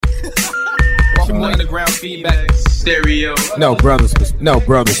Underground feedback stereo. No brothers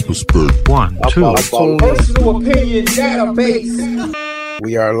perspective. 1, 2. Personal opinion database.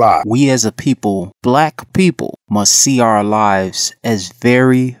 We are live. We as a people, black people, must see our lives as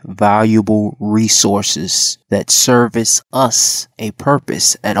very valuable resources that service us a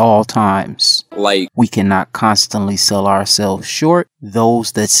purpose at all times. Like, we cannot constantly sell ourselves short.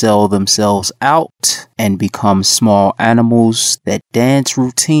 Those that sell themselves out and become small animals that dance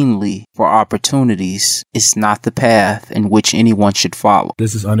routinely for opportunities is not the path in which anyone should follow.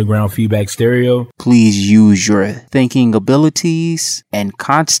 This is Underground Feedback Stereo. Please use your thinking abilities and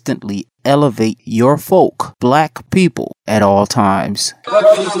constantly elevate your folk, black people, at all times.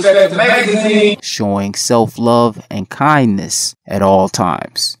 Showing self-love and kindness at all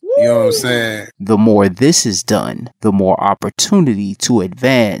times. You know what I'm saying? The more this is done, the more opportunity to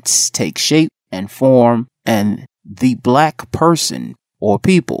advance takes shape and form, and the black person or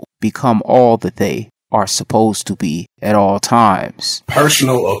people become all that they are supposed to be at all times.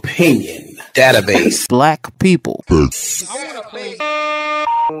 Personal opinion database. Black people.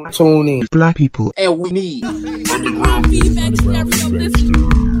 Tune in. Black people. And we need Underground feedback stereo.